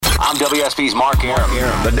I'm WSB's Mark Arum.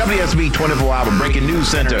 The WSB 24-hour breaking news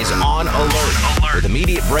center Is on alert. With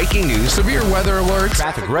immediate breaking news, severe weather alerts,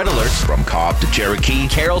 traffic red alerts, from Cobb to Cherokee,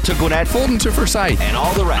 Carroll to Gwinnett, Fulton to Forsyth, and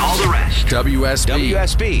all the rest. WSB.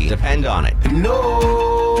 WSB. Depend on it.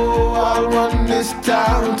 No, I want this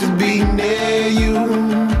town to be near you.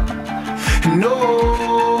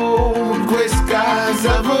 No, gray skies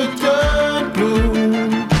ever turn blue.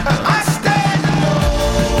 I stand alone.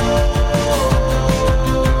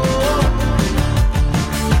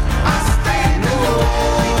 I stand alone.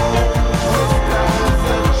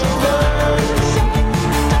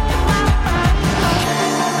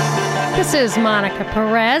 This is Monica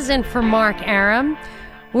Perez and for Mark Arum.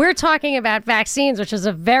 We're talking about vaccines, which is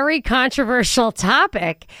a very controversial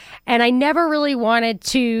topic, and I never really wanted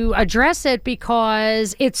to address it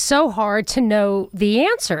because it's so hard to know the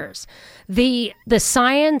answers. The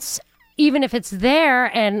science, even if it's there,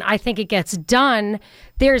 and I think it gets done,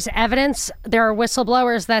 there's evidence. There are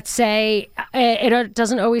whistleblowers that say it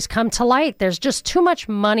doesn't always come to light. There's just too much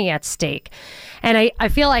money at stake. And I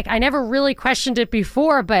feel like I never really questioned it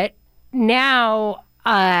before, but now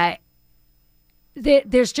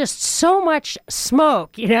there's just so much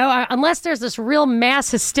smoke, unless there's this real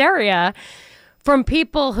mass hysteria from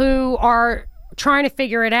people who are trying to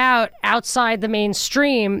figure it out outside the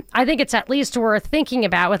mainstream. I think it's at least worth thinking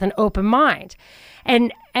about with an open mind.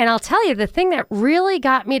 And I'll tell you, the thing that really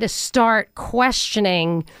got me to start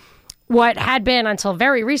questioning what had been until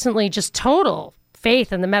very recently just total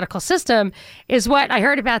faith in the medical system is what I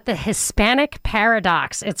heard about the Hispanic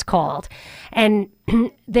paradox, it's called. And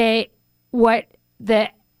what the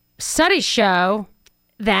studies show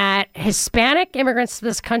that Hispanic immigrants to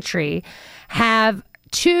this country have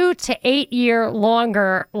 2 to 8 year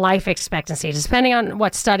longer life expectancy, depending on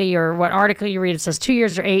what study or what article you read. It says 2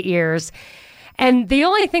 years or 8 years. And the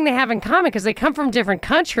only thing they have in common, because they come from different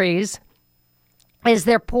countries, is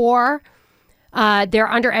they're poor, they're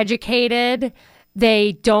undereducated,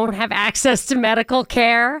 they don't have access to medical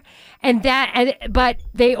care, but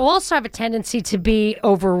they also have a tendency to be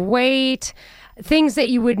overweight, things that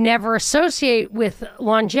you would never associate with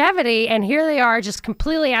longevity. And here they are just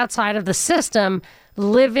completely outside of the system,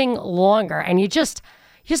 living longer. And you just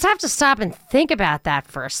have to stop and think about that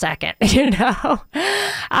for a second, And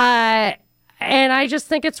I just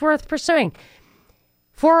think it's worth pursuing.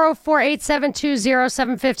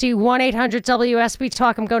 404-872-0750, 1-800-WSB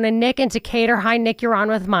Talk. I'm going to Nick in Decatur. Hi, Nick. You're on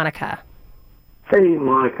with Monica. Hey,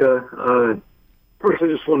 Monica. First, I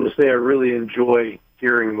just wanted to say I really enjoy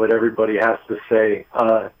hearing what everybody has to say.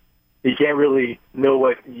 You can't really know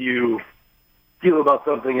what you feel about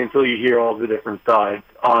something until you hear all the different sides.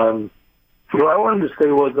 What I wanted to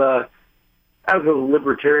say was, as a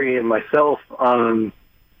libertarian myself,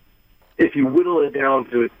 if you whittle it down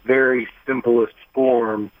to its very simplest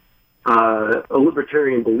form, a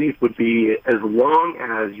libertarian belief would be as long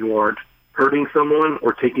as you aren't hurting someone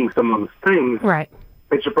or taking someone's things, right,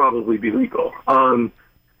 it should probably be legal.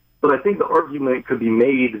 But I think the argument could be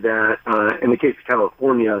made that, in the case of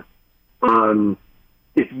California,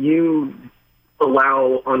 if you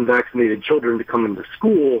allow unvaccinated children to come into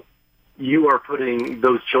school, you are putting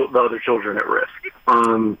the other children at risk.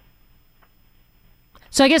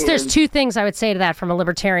 So I guess there's two things I would say to that from a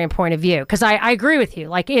libertarian point of view, because I agree with you.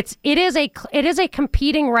 Like it is a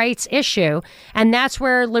competing rights issue, and that's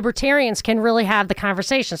where libertarians can really have the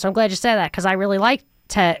conversation. So I'm glad you said that, because I really like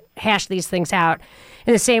to hash these things out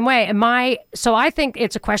in the same way. So I think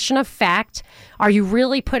it's a question of fact. Are you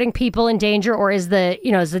really putting people in danger, or is the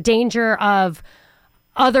danger of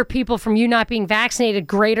other people from you not being vaccinated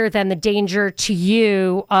greater than the danger to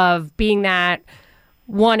you of being that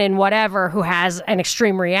one in whatever who has an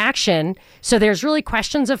extreme reaction? So there's really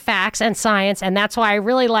questions of facts and science, and that's why I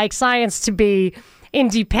really like science to be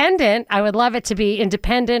independent. I would love it to be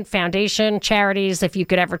independent, foundation, charities, if you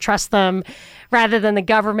could ever trust them, rather than the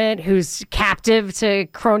government who's captive to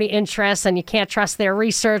crony interests and you can't trust their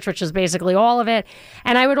research, which is basically all of it.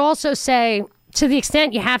 And I would also say, to the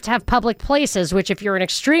extent you have to have public places, which if you're an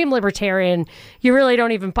extreme libertarian, you really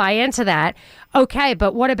don't even buy into that. Okay,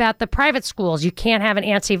 but what about the private schools? You can't have an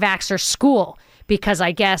anti-vaxxer school because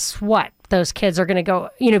I guess what? Those kids are going to go,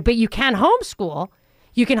 but you can homeschool.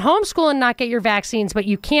 You can homeschool and not get your vaccines, but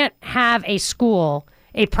you can't have a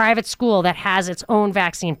private school that has its own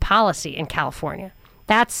vaccine policy in California.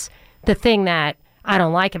 That's the thing that I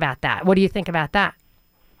don't like about that. What do you think about that?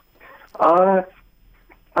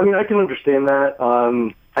 I can understand that.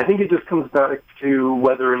 I think it just comes back to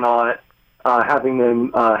whether or not having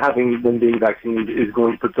them being vaccinated is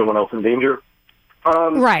going to put someone else in danger.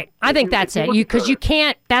 Right. I think that's it. Because you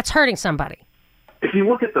can't. That's hurting somebody. If you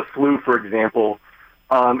look at the flu, for example,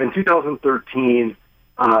 In 2013,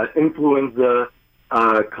 influenza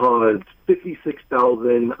caused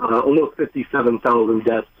 56,000, almost 57,000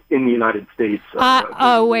 deaths in the United States.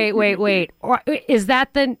 Wait. Is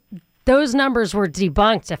that those numbers were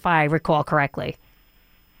debunked, if I recall correctly?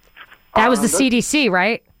 That was the CDC,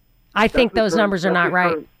 right? I think those numbers are not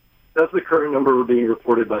right. That's the current number being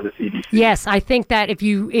reported by the CDC. Yes, I think that if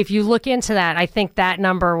you look into that, I think that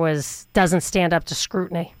number doesn't stand up to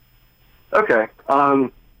scrutiny. Okay.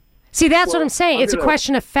 See, that's what I'm saying. It's a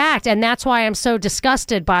question of fact, and that's why I'm so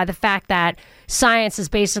disgusted by the fact that science has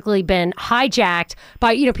basically been hijacked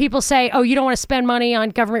by, people say, oh, you don't want to spend money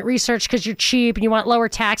on government research because you're cheap and you want lower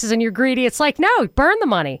taxes and you're greedy. It's like, no, burn the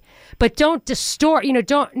money, but don't distort,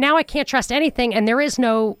 now I can't trust anything, and there is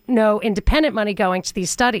no independent money going to these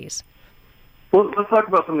studies. Well, let's talk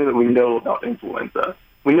about something that we know about influenza.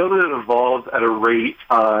 We know that it evolves at a rate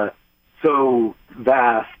so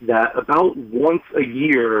vast that about once a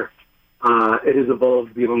year, it has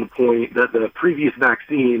evolved beyond the point that the previous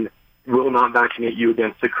vaccine will not vaccinate you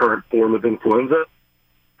against the current form of influenza.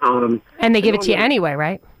 And they give it to you anyway,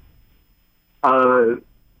 right? There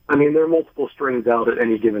are multiple strains out at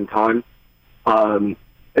any given time.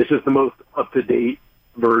 It's just the most up-to-date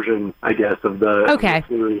version, I guess, of the... Okay. Of the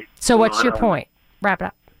flu. So what's your point? Wrap it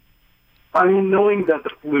up. Knowing that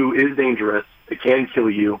the flu is dangerous, it can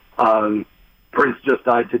kill you. Prince just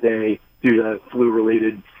died today due to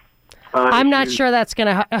flu-related I'm not sure that's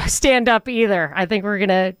going to stand up either. I think we're going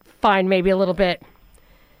to find maybe a little bit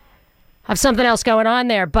of something else going on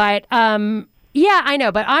there. But, yeah, I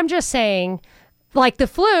know. But I'm just saying, like, the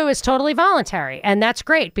flu is totally voluntary. And that's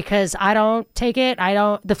great because I don't take it.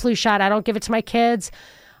 The flu shot, I don't give it to my kids.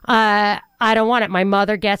 I don't want it. My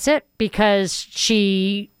mother gets it because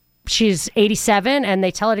she's 87 and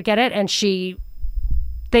they tell her to get it. And she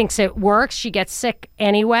thinks it works. She gets sick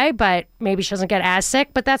anyway, but maybe she doesn't get as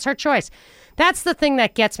sick, but that's her choice. That's the thing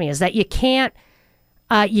that gets me, is that you can't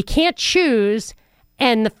choose,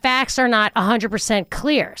 and the facts are not 100%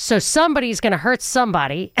 clear. So somebody's going to hurt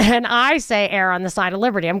somebody, and I say err on the side of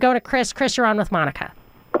liberty. I'm going to Chris. Chris, you're on with Monica.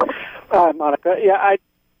 Monica, yeah,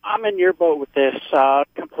 I'm in your boat with this.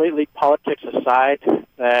 Completely politics aside,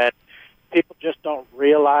 that people just don't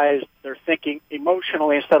realize they're thinking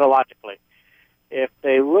emotionally instead of logically. If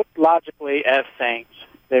they looked logically at things,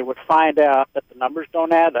 they would find out that the numbers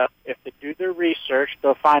don't add up. If they do their research,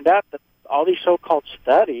 they'll find out that all these so-called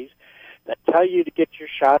studies that tell you to get your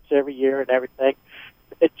shots every year and everything,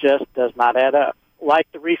 it just does not add up.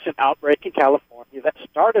 Like the recent outbreak in California that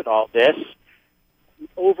started all this,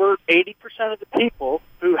 over 80% of the people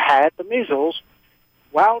who had the measles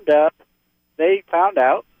they found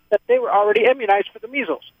out that they were already immunized for the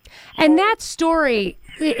measles. And that story,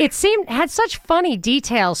 it had such funny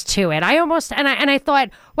details to it. I thought,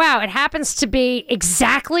 wow, it happens to be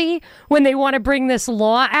exactly when they want to bring this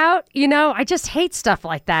law out. I just hate stuff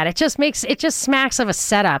like that. It just smacks of a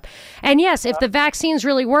setup. And yes, if the vaccines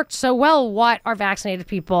really worked so well, what are vaccinated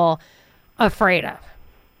people afraid of?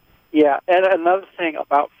 Yeah, and another thing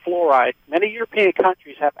about fluoride, many European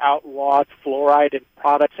countries have outlawed fluoride in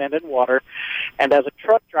products and in water. And as a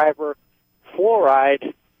truck driver,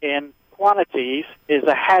 fluoride in quantities is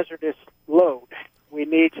a hazardous load. We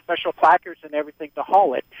need special placards and everything to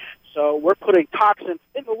haul it. So we're putting toxins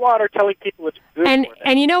in the water, telling people it's good for them.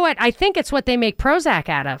 And you know what? I think it's what they make Prozac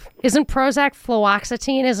out of. Isn't Prozac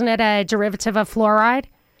fluoxetine? Isn't it a derivative of fluoride?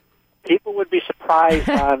 People would be surprised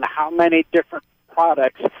on how many different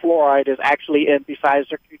products fluoride is actually in besides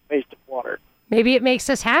their toothpaste and water. Maybe it makes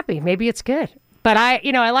us happy. Maybe it's good. But I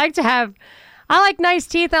like nice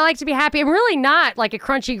teeth. I like to be happy. I'm really not like a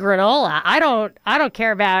crunchy granola. I don't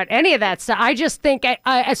care about any of that stuff. I just think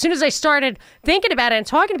as soon as I started thinking about it and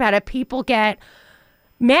talking about it, people get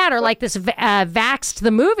mad, or like this Vaxxed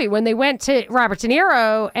the movie, when they went to Robert De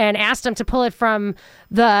Niro and asked him to pull it from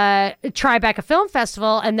the Tribeca Film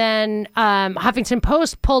Festival, and then Huffington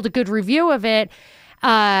Post pulled a good review of it,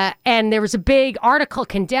 and there was a big article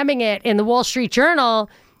condemning it in the Wall Street Journal.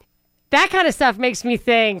 That kind of stuff makes me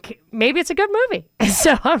think maybe it's a good movie.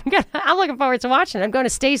 So I'm looking forward to watching it. I'm going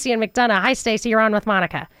to Stacy and McDonough. Hi, Stacy. You're on with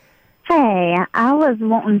Monica. Hey, I was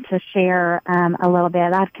wanting to share a little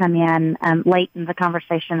bit. I've come in late in the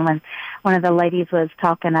conversation when one of the ladies was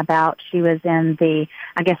talking about, she was in the,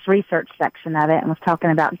 research section of it and was talking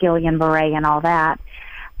about Guillain-Barré and all that.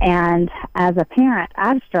 And as a parent,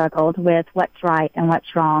 I've struggled with what's right and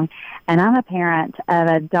what's wrong. And I'm a parent of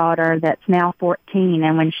a daughter that's now 14.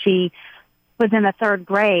 And when she was in the third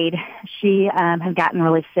grade, she had gotten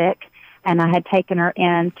really sick. And I had taken her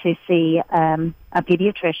in to see a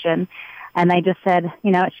pediatrician. And they just said,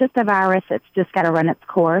 it's just a virus. It's just got to run its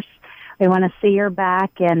course. we want to see her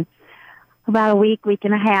back in about a week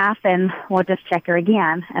and a half, and we'll just check her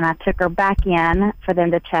again. And I took her back in for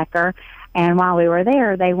them to check her. And while we were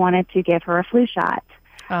there, they wanted to give her a flu shot.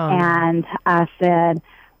 Oh. And I said,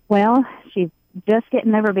 well, she's just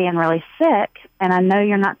getting over being really sick, and I know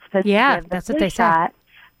you're not supposed to give the flu shot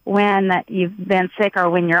when you've been sick or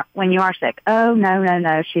when you are sick. Oh,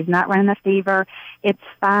 no, she's not running a fever. It's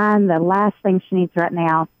fine. The last thing she needs right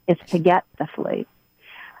now is to get the flu.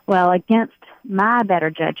 Well, against my better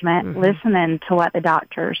judgment, listening to what the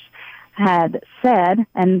doctors had said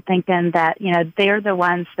and thinking that, they're the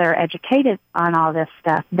ones that are educated on all this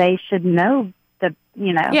stuff. They should know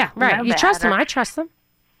Yeah, right. You trust them. I trust them.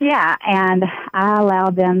 Yeah, and I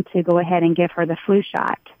allowed them to go ahead and give her the flu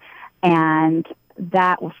shot. And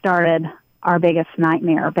that started our biggest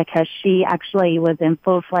nightmare because she actually was in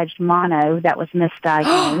full-fledged mono that was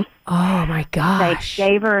misdiagnosed. Oh, my gosh. They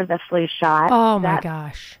gave her the flu shot. Oh, my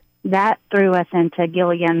gosh. That threw us into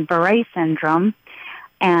Guillain-Barré syndrome.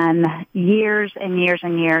 And years and years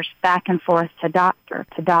and years back and forth to doctor.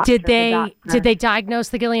 Did they diagnose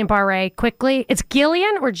the Guillain-Barré quickly? It's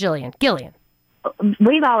Gillian or Jillian? Gillian.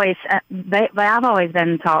 We've always, I've always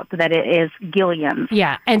been taught that it is Gillian.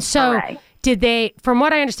 Yeah, and so did they? From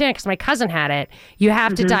what I understand, because my cousin had it, you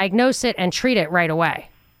have to diagnose it and treat it right away.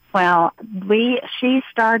 Well, she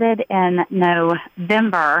started in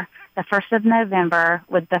November. The 1st of November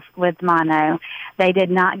with mono. They did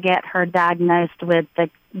not get her diagnosed with the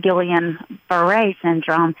Guillain-Barré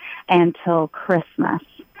syndrome until Christmas.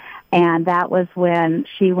 And that was when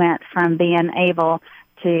she went from being able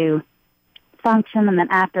to function, and then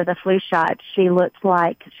after the flu shot, she looked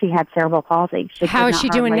like she had cerebral palsy. How is she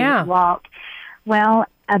doing now? Walk. Well,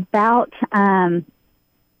 about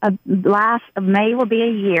last May will be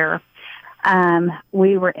a year.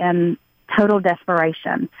 We were in total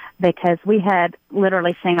desperation because we had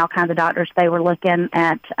literally seen all kinds of doctors. They were looking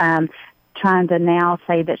at trying to now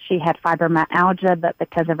say that she had fibromyalgia, but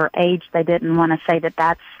because of her age, they didn't want to say that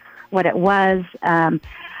that's what it was.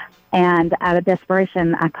 And out of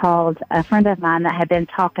desperation, I called a friend of mine that had been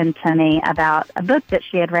talking to me about a book that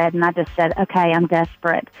she had read, and I just said, okay, I'm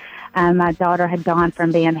desperate. My daughter had gone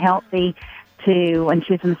from being healthy to, when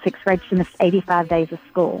she was in the 6th grade, she missed 85 days of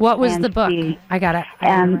school. What was the book? I got it.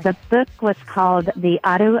 The book was called The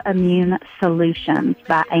Autoimmune Solutions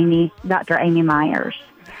by Dr. Amy Myers.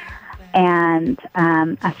 And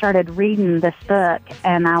I started reading this book,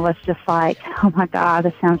 and I was just like, oh, my God,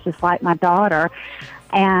 this sounds just like my daughter.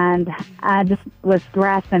 And I just was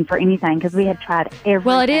grasping for anything because we had tried everything.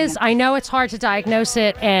 Well, it is. I know it's hard to diagnose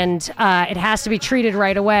it, and it has to be treated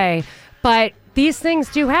right away. But these things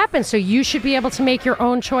do happen, so you should be able to make your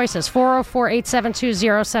own choices.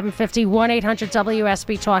 404-872-0750,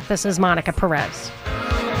 1-800-WSB Talk. This is Monica Perez.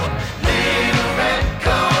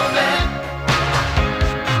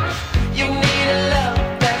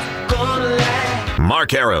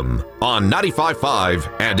 Mark Arum on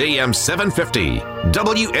 95.5 and AM 750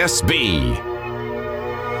 WSB.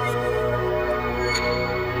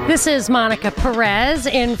 This is Monica Perez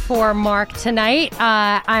in for Mark tonight.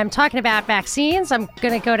 I'm talking about vaccines. I'm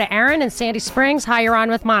going to go to Aaron in Sandy Springs. Hi, you're on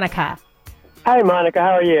with Monica. Hi, Monica.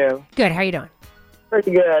 How are you? Good. How are you doing?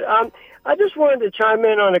 Pretty good. I just wanted to chime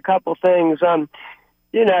in on a couple things. I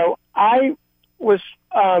was...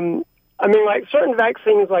 like certain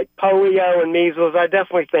vaccines like polio and measles, I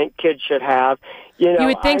definitely think kids should have. You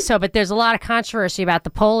would think so, but there's a lot of controversy about the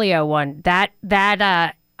polio one. That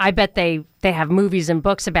I bet they have movies and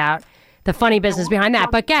books about the funny business behind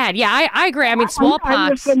that. But go ahead. Yeah, I agree. I mean,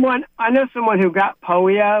 smallpox. I know someone who got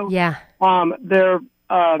polio. Yeah. They're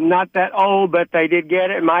not that old, but they did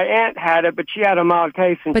get it. My aunt had it, but she had a mild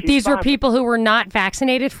case. But these were people who were not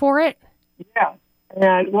vaccinated for it? Yeah.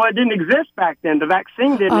 And, it didn't exist back then. The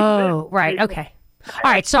vaccine didn't exist. Oh, right. Okay. All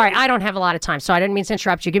right. Sorry. I don't have a lot of time, so I didn't mean to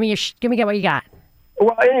interrupt you. Give me what you got.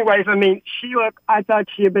 Well, anyways, I thought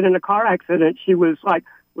she had been in a car accident. She was,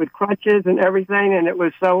 with crutches and everything, and it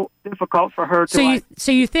was so difficult for her to...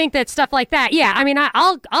 So you think that stuff like that... Yeah, I mean,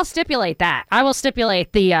 I'll stipulate that. I will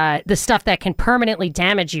stipulate the stuff that can permanently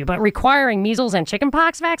damage you, but requiring measles and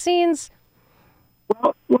chickenpox vaccines...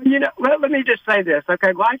 Well, let me just say this,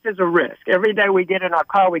 okay? Life is a risk. Every day we get in our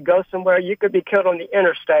car, we go somewhere, you could be killed on the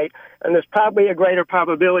interstate, and there's probably a greater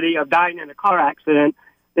probability of dying in a car accident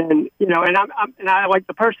than, and I like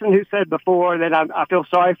the person who said before that I feel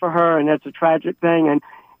sorry for her, and it's a tragic thing, and,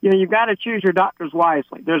 you've got to choose your doctors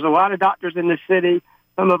wisely. There's a lot of doctors in this city.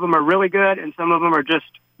 Some of them are really good, and some of them are just,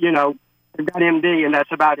 I've got MD, and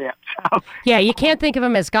that's about it. So, Yeah, you can't think of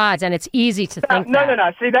them as gods, and it's easy to think no.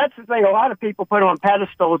 that. See, that's the thing. A lot of people put on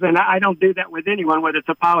pedestals, and I don't do that with anyone, whether it's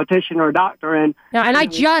a politician or a doctor. And I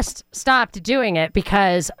just stopped doing it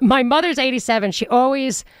because my mother's 87. She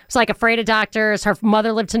always was like afraid of doctors. Her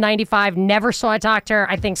mother lived to 95, never saw a doctor,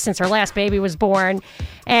 I think, since her last baby was born.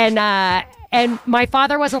 And my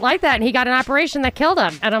father wasn't like that, and he got an operation that killed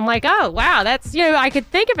him. And I'm like, oh, wow, that's, I could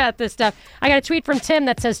think about this stuff. I got a tweet from Tim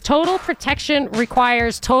that says, total protection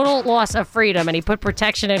requires total loss of freedom. And he put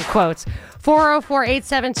protection in quotes.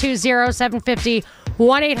 404-872-0750,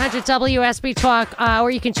 1-800-WSB Talk,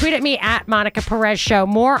 or you can tweet at me at Monica Perez Show.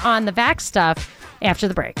 More on the vax stuff after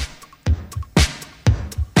the break.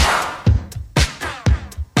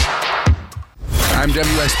 I'm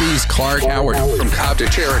WSB's Clark Howard. From Cobb to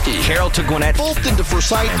Cherokee, Carroll to Gwinnett, Fulton to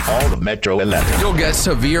Forsyth. and all the Metro 11. you'll get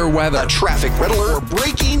severe weather. A traffic red alert or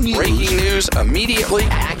breaking news. Breaking news immediately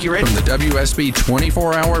Accurate. from the WSB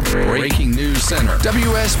 24-hour Breaking News Center.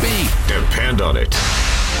 WSB. Depend on it.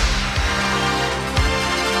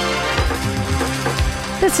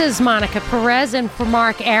 This is Monica Perez, and for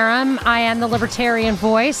Mark Aram, I am the Libertarian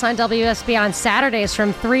Voice on WSB on Saturdays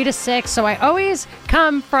from 3 to 6. So I always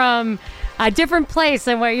come from a different place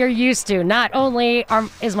than what you're used to. Not only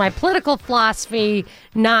is my political philosophy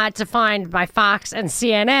not defined by Fox and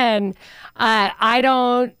CNN, I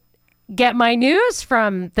don't get my news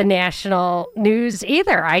from the national news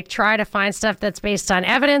either. I try to find stuff that's based on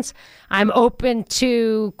evidence. I'm open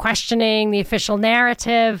to questioning the official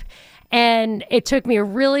narrative. And it took me a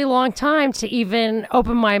really long time to even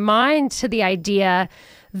open my mind to the idea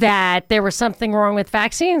that there was something wrong with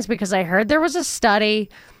vaccines, because I heard there was a study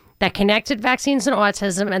that connected vaccines and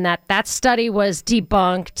autism, and that study was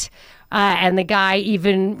debunked, and the guy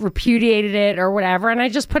even repudiated it or whatever. And I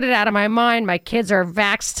just put it out of my mind. My kids are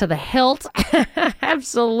vaxxed to the hilt,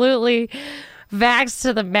 absolutely vaxxed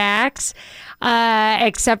to the max,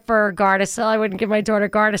 except for Gardasil. I wouldn't give my daughter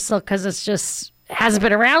Gardasil because it's just hasn't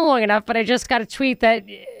been around long enough. But I just got a tweet that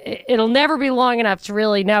it'll never be long enough to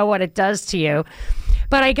really know what it does to you.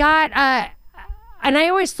 But I got and I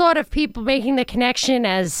always thought of people making the connection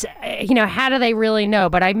as, how do they really know?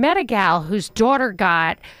 But I met a gal whose daughter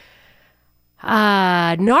got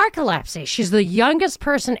narcolepsy. She's the youngest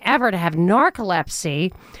person ever to have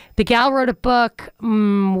narcolepsy. The gal wrote a book,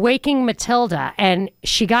 Waking Matilda, and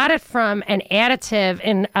she got it from an additive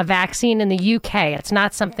in a vaccine in the UK. It's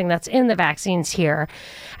not something that's in the vaccines here.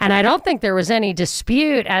 And I don't think there was any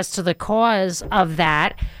dispute as to the cause of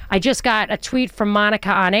that. I just got a tweet from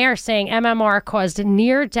Monica on air saying MMR caused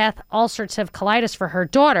near-death ulcerative colitis for her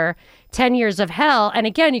daughter, 10 years of hell. And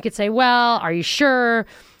again, you could say, well, are you sure?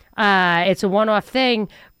 It's a one-off thing.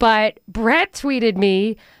 But Brett tweeted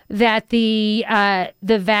me that the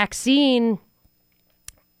vaccine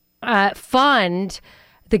fund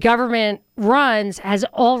the government runs has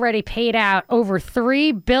already paid out over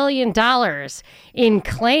 $3 billion in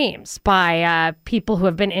claims by people who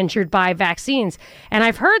have been injured by vaccines. And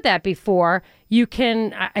I've heard that before. You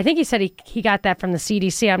can, I think he said he got that from the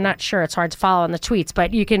CDC. I'm not sure. It's hard to follow on the tweets,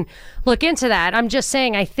 but you can look into that. I'm just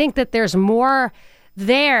saying, I think that there's more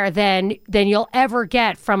there than you'll ever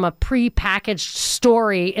get from a prepackaged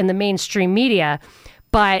story in the mainstream media.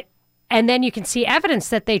 And then you can see evidence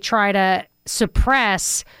that they try to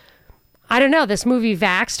suppress. I don't know, this movie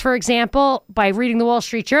Vaxxed, for example. By reading the Wall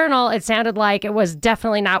Street Journal, it sounded like it was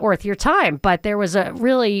definitely not worth your time. But there was a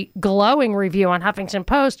really glowing review on Huffington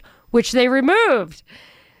Post, which they removed.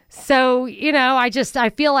 So,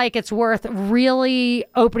 I feel like it's worth really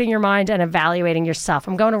opening your mind and evaluating yourself.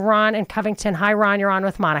 I'm going to Ron in Covington. Hi, Ron. You're on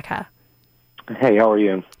with Monica. Hey, how are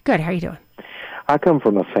you? Good. How are you doing? I come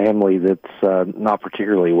from a family that's not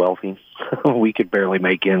particularly wealthy. We could barely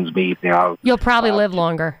make ends meet. You'll probably live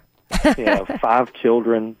longer. 5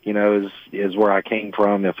 children, is where I came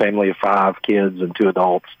from, a family of 5 kids and 2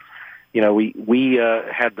 adults. We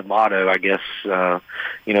had the motto, I guess,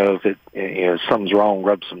 if something's wrong,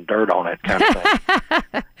 rub some dirt on it kind of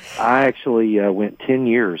thing. I actually went 10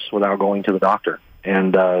 years without going to the doctor.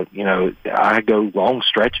 And, I go long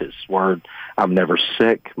stretches where I'm never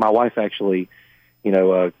sick. My wife actually,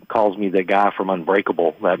 calls me the guy from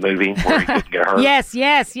Unbreakable, that movie where he couldn't get hurt.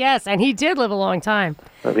 Yes. And he did live a long time.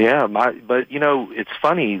 But it's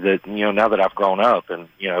funny that, now that I've grown up and,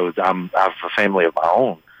 I have a family of my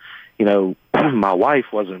own, my wife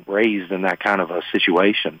wasn't raised in that kind of a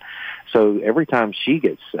situation. So every time she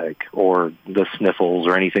gets sick or the sniffles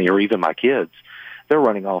or anything, or even my kids, they're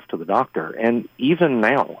running off to the doctor. And even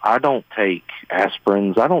now, I don't take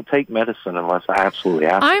aspirins. I don't take medicine unless I absolutely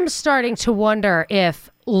have to. I'm starting to wonder if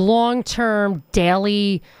long-term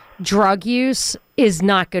daily drug use is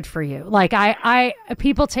not good for you. Like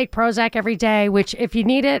people take Prozac every day, which if you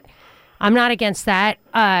need it, I'm not against that.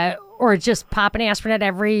 Or just pop an aspirin at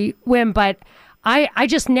every whim. But I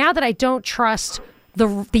just, now that I don't trust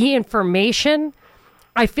the information,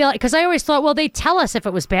 I feel like, because I always thought, well, they'd tell us if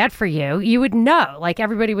it was bad for you. You would know, like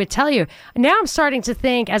everybody would tell you. Now I'm starting to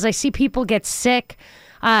think, as I see people get sick,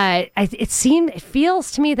 it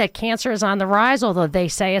feels to me that cancer is on the rise, although they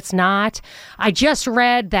say it's not. I just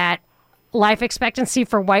read that life expectancy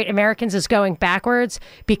for white Americans is going backwards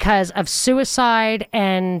because of suicide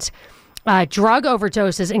and drug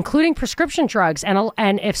overdoses, including prescription drugs.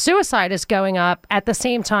 And if suicide is going up at the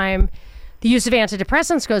same time the use of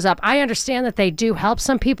antidepressants goes up, I understand that they do help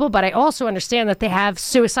some people, but I also understand that they have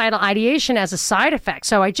suicidal ideation as a side effect.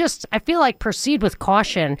 So I feel like proceed with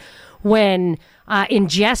caution when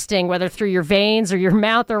ingesting, whether through your veins or your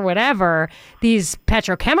mouth or whatever, these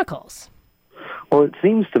petrochemicals. Well, it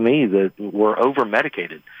seems to me that we're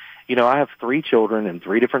over-medicated. You know, I have 3 children in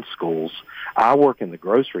 3 different schools. I work in the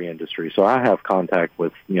grocery industry, so I have contact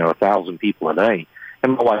with, 1,000 people a day.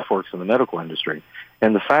 And my wife works in the medical industry.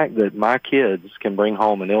 And the fact that my kids can bring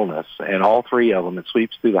home an illness, and all 3 of them, it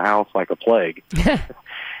sweeps through the house like a plague.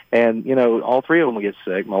 And, all 3 of them will get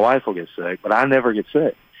sick. My wife will get sick, but I never get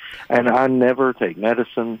sick. And I never take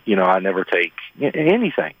medicine. I never take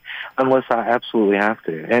anything unless I absolutely have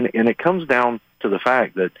to. And it comes down to the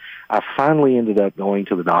fact that I finally ended up going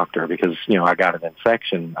to the doctor because, I got an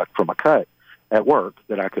infection from a cut at work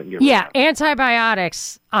that I couldn't get rid of. Yeah,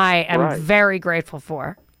 antibiotics I am very grateful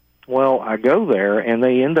for. Well, I go there, and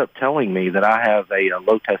they end up telling me that I have a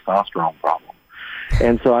low testosterone problem.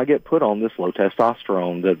 And so I get put on this low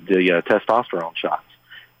testosterone, the testosterone shots.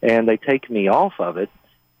 And they take me off of it,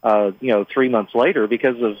 3 months later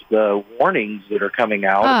because of the warnings that are coming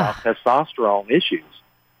out about testosterone issues.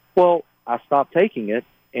 Well, I stopped taking it,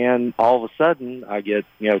 and all of a sudden I get,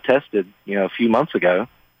 tested, a few months ago,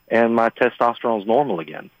 and my testosterone's normal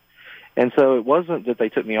again. And so it wasn't that they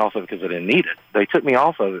took me off of it because I didn't need it. They took me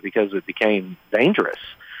off of it because it became dangerous.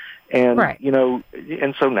 And,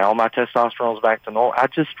 and so now my testosterone's back to normal. I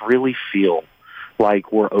just really feel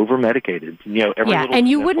like we're over-medicated. And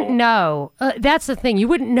you wouldn't know. That's the thing. You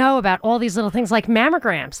wouldn't know about all these little things like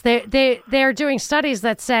mammograms. They're doing studies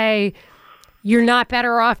that say you're not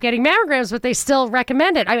better off getting mammograms, but they still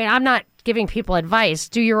recommend it. I mean, I'm not giving people advice.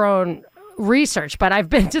 Do your own research. But I've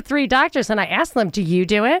been to 3 doctors, and I asked them, do you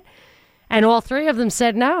do it? And all 3 of them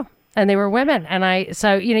said no, and they were women. And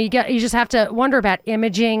you just have to wonder about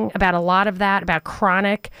imaging, about a lot of that, about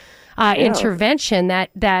chronic intervention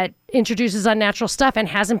that introduces unnatural stuff and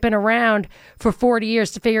hasn't been around for 40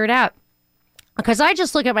 years to figure it out. Because I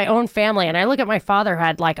just look at my own family, and I look at my father who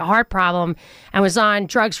had like a heart problem and was on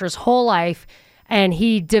drugs for his whole life, and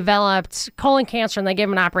he developed colon cancer, and they gave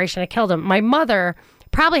him an operation and it killed him. My mother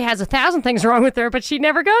probably has 1,000 things wrong with her, but she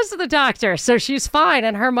never goes to the doctor, so she's fine.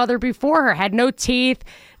 And her mother before her had no teeth,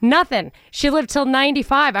 nothing. She lived till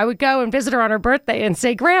 95. I would go and visit her on her birthday and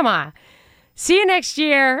say, Grandma, see you next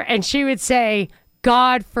year. And she would say,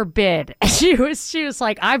 God forbid. She was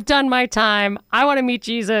like, I've done my time. I want to meet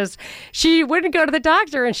Jesus. She wouldn't go to the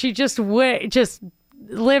doctor, and she just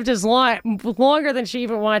lived as longer than she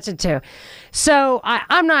even wanted to. So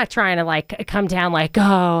I'm not trying to come down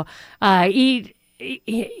eat,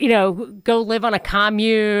 go live on a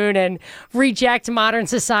commune and reject modern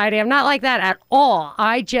society. I'm not like that at all.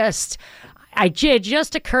 It just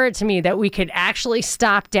occurred to me that we could actually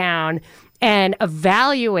stop down and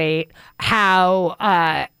evaluate how,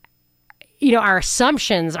 our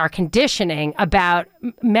assumptions, our conditioning about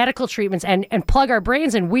medical treatments and plug our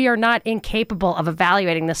brains in. We are not incapable of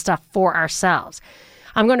evaluating this stuff for ourselves.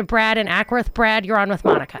 I'm going to Brad in Ackworth. Brad, you're on with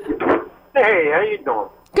Monica. Hey, how you doing?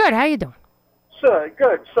 Good. How you doing?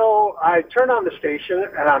 Good. So I turn on the station,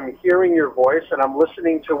 and I'm hearing your voice, and I'm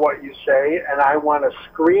listening to what you say, and I want to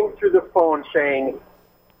scream through the phone saying,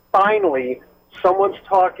 finally, someone's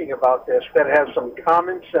talking about this that has some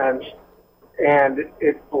common sense, and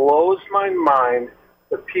it blows my mind,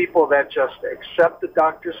 the people that just accept the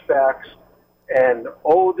doctor's facts and,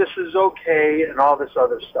 this is okay, and all this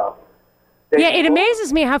other stuff. It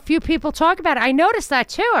amazes me how few people talk about it. I noticed that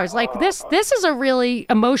too. I was like, this is a really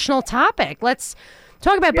emotional topic. Let's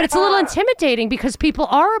talk about it. But it's a little intimidating because people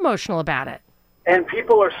are emotional about it. And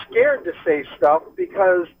people are scared to say stuff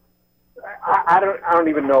because I don't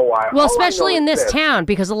even know why. Well, especially in this town,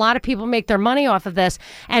 because a lot of people make their money off of this.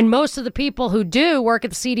 And most of the people who do work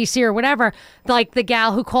at the CDC or whatever, like the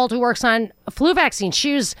gal who called who works on flu vaccine,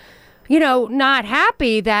 she was not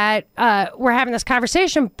happy that we're having this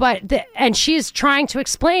conversation, and she's trying to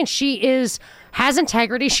explain she is has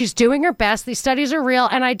integrity. She's doing her best. These studies are real,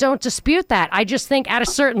 and I don't dispute that. I just think at a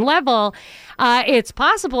certain level, it's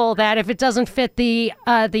possible that if it doesn't fit the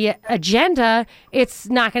agenda, it's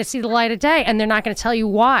not going to see the light of day, and they're not going to tell you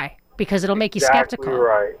why, because it'll make you skeptical. Exactly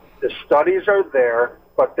right. The studies are there,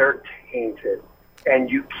 but they're tainted. And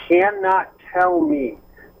you cannot tell me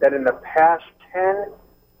that in the past 10,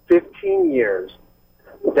 15 years,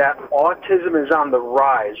 that autism is on the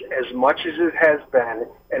rise as much as it has been,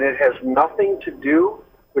 and it has nothing to do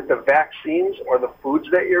with the vaccines or the foods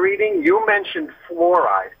that you're eating. You mentioned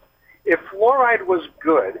fluoride. If fluoride was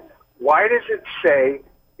good, why does it say,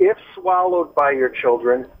 if swallowed by your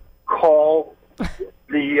children, call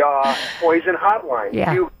the poison hotline?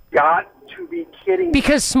 Yeah. You've got to be kidding me.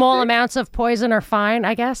 Because small amounts of poison are fine,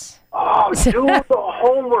 I guess? Oh, do the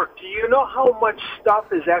homework. Do you know how much stuff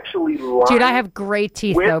is actually lined? Dude, I have great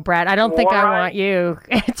teeth, though, Brad. I don't think I want you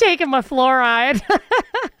taking my fluoride.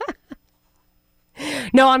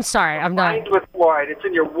 No, I'm sorry. I'm not. Lined with fluoride. It's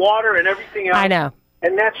in your water and everything else. I know.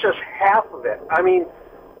 And that's just half of it. I mean,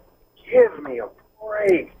 give me a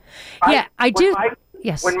break. Yeah, I do.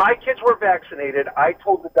 Yes. When my kids were vaccinated, I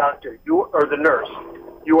told the doctor, or the nurse,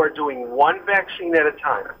 you are doing one vaccine at a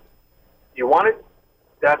time. You want it?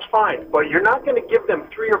 That's fine. But you're not going to give them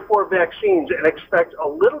 3 or 4 vaccines and expect a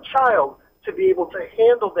little child to be able to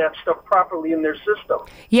handle that stuff properly in their system.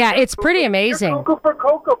 Yeah, it's pretty amazing. You're cuckoo for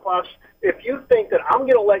Cocoa Puffs if you think that I'm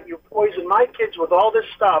going to let you poison my kids with all this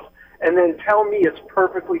stuff and then tell me it's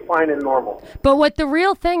perfectly fine and normal. But what the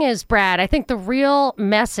real thing is, Brad, I think the real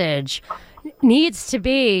message needs to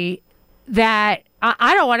be that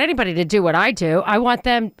I don't want anybody to do what I do. I want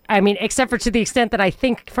them, except for to the extent that I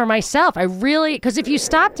think for myself. Because if you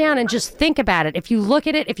stop down and just think about it, if you look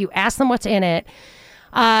at it, if you ask them what's in it,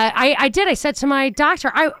 I said to my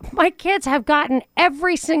doctor, my kids have gotten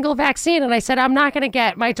every single vaccine. And I said, I'm not going to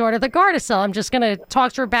get my daughter the Gardasil. I'm just going to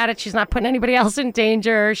talk to her about it. She's not putting anybody else in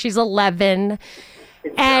danger. She's 11.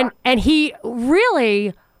 And he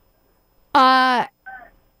really,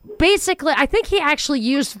 basically, I think he actually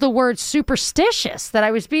used the word superstitious, that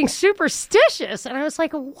I was being superstitious. And I was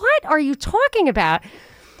like, what are you talking about?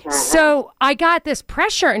 So I got this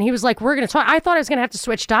pressure, and he was like, we're going to talk. I thought I was going to have to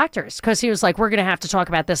switch doctors, because he was like, we're going to have to talk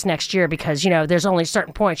about this next year because, there's only a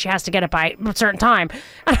certain point. She has to get it by a certain time.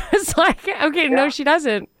 And I was like, okay, no, she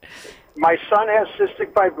doesn't. My son has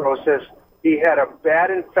cystic fibrosis. He had a bad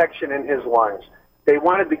infection in his lungs. They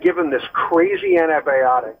wanted to give him this crazy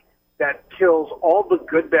antibiotic that kills all the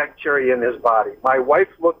good bacteria in his body. My wife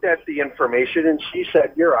looked at the information, and she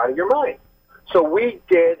said, you're out of your mind. So we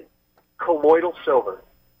did colloidal silver.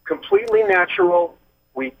 Completely natural.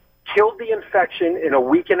 We killed the infection in a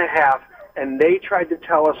week and a half, and they tried to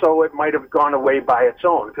tell us, it might have gone away by its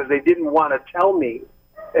own, because they didn't want to tell me,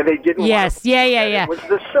 and they didn't want to yeah. It was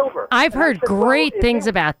the silver. I've heard great things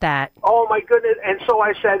about that. Oh, my goodness. And so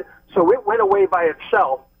I said, so it went away by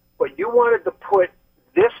itself, but you wanted to put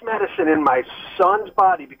this medicine in my son's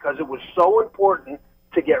body because it was so important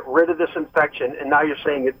to get rid of this infection, and now you're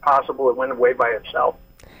saying it's possible it went away by itself.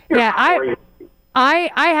 I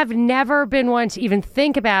have never been one to even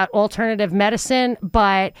think about alternative medicine,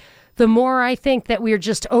 but the more I think that we're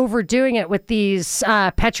just overdoing it with these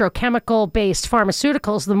petrochemical-based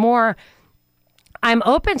pharmaceuticals, the more I'm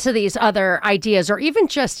open to these other ideas, or even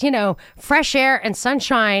just, fresh air and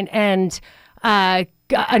sunshine and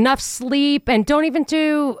enough sleep, and don't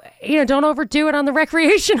overdo it on the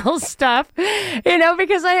recreational stuff,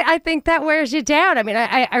 because I think that wears you down.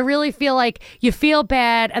 I really feel like you feel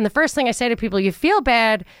bad. And the first thing I say to people, you feel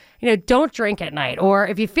bad, don't drink at night. Or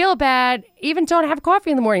if you feel bad, even don't have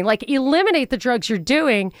coffee in the morning. Like, eliminate the drugs you're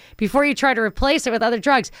doing before you try to replace it with other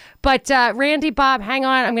drugs. But Randy, Bob, hang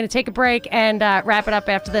on. I'm going to take a break and wrap it up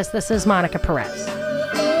after this. This is Monica Perez.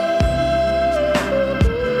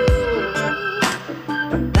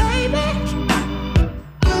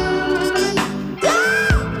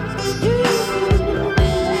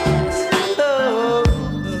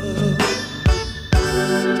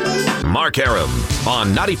 Mark Arum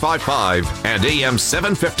on 95.5 and AM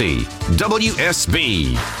 750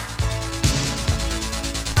 WSB.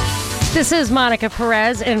 This is Monica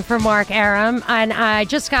Perez in for Mark Arum, and I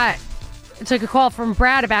just took a call from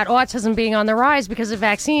Brad about autism being on the rise because of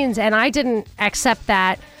vaccines, and I didn't accept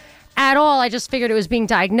that at all. I just figured it was being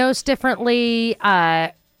diagnosed differently.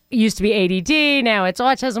 It used to be ADD, now it's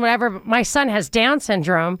autism, whatever. My son has Down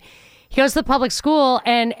syndrome. He goes to the public school,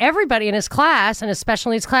 and everybody in his class, and his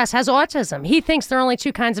special needs class, has autism. He thinks there are only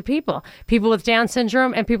 2 kinds of people with Down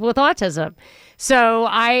syndrome and people with autism. So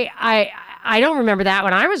I don't remember that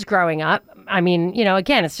when I was growing up.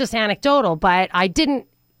 Again, it's just anecdotal, but I didn't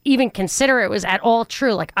even consider it was at all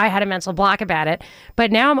true. Like, I had a mental block about it.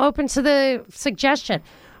 But now I'm open to the suggestion.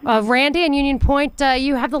 Randy in Union Point,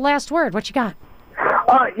 you have the last word. What you got?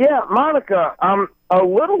 Yeah, Monica, I'm a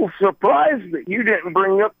little surprised that you didn't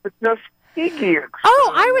bring up the Tuskegee.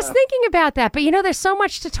 Oh, I was thinking about that. But, there's so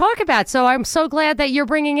much to talk about. So I'm so glad that you're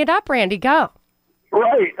bringing it up, Randy. Go.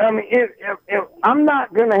 Right. I mean, if I'm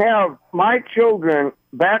not going to have my children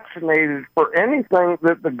vaccinated for anything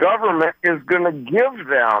that the government is going to give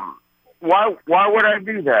them, why would I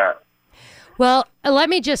do that? Well, let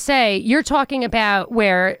me just say, you're talking about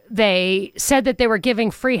where they said that they were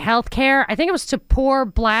giving free health care. I think it was to poor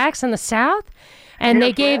blacks in the South, and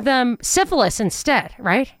they gave them syphilis instead,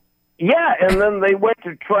 right? Yeah, and then they went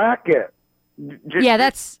to track it.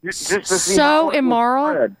 That's so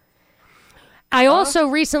immoral. I also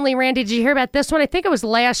recently, Randy, did you hear about this one? I think it was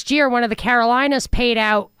last year, one of the Carolinas paid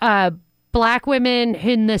out black women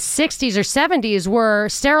in the 60s or 70s were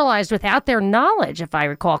sterilized without their knowledge, if I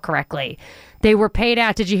recall correctly. They were paid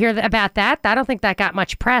out. Did you hear about that? I don't think that got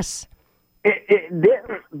much press. It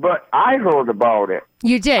didn't, but I heard about it.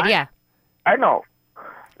 You did, yeah. I know.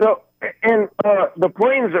 So, and the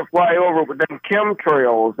planes that fly over with them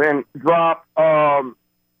chemtrails and drop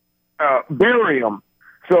barium,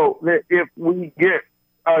 so that if we get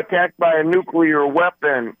attacked by a nuclear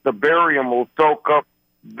weapon, the barium will soak up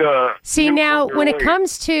the... See, now, when it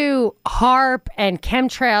comes to HAARP and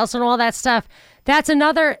chemtrails and all that stuff, that's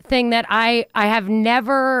another thing that I have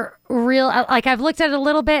never I've looked at it a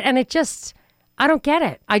little bit, and it just... I don't get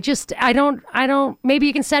it. I don't, maybe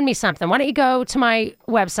you can send me something. Why don't you go to my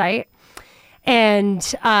website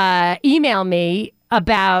and email me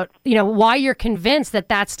about, why you're convinced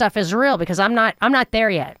that stuff is real, because I'm not there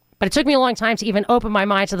yet. But it took me a long time to even open my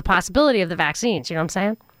mind to the possibility of the vaccines. You know what I'm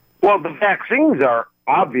saying? Well, the vaccines are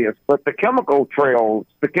obvious, but the chemtrails,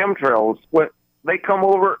 they come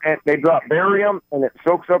over and they drop barium and it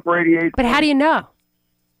soaks up radiation. But how do you know?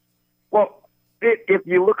 Well, if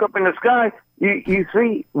you look up in the sky, you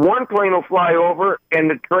see one plane will fly over and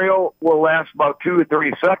the trail will last about 2 or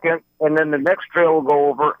 3 seconds, and then the next trail will go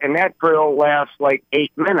over and that trail lasts like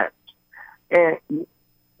 8 minutes. And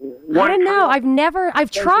I don't know.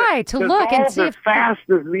 I've tried to look and see as fast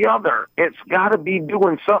as the other. It's got to be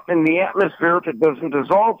doing something in the atmosphere that doesn't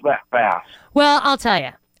dissolve that fast. Well, I'll tell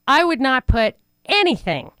you, I would not put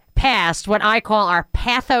anything past what I call our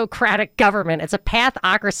pathocratic government. It's a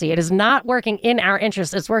pathocracy. It is not working in our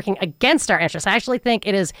interest. It's working against our interest. I actually think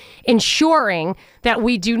it is ensuring that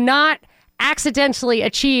we do not accidentally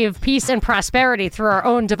achieve peace and prosperity through our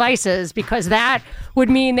own devices, because that would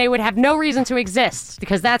mean they would have no reason to exist,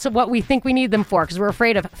 because that's what we think we need them for, because we're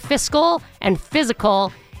afraid of fiscal and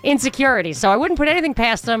physical insecurity. So I wouldn't put anything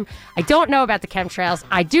past them. I don't know about the chemtrails.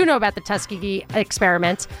 I do know about the Tuskegee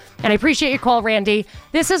experiment. And I appreciate your call, Randy.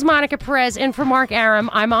 This is Monica Perez in for Mark Arum.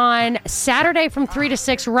 I'm on Saturday from 3 to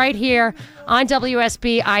 6 right here on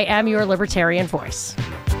WSB. I am your libertarian voice.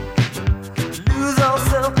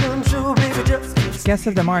 Guests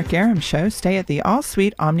of the Mark Arum Show stay at the All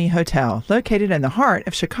Suite Omni Hotel, located in the heart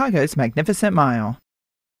of Chicago's Magnificent Mile.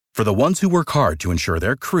 For the ones who work hard to ensure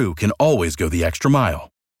their crew can always go the extra mile,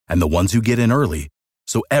 and the ones who get in early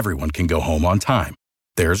so everyone can go home on time,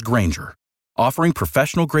 there's Grainger, offering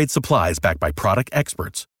professional-grade supplies backed by product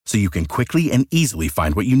experts so you can quickly and easily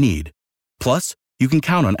find what you need. Plus, you can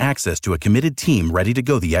count on access to a committed team ready to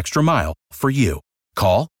go the extra mile for you.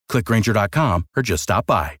 Call, click Grainger.com, or just stop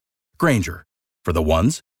by. Grainger, for the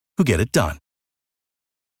ones who get it done.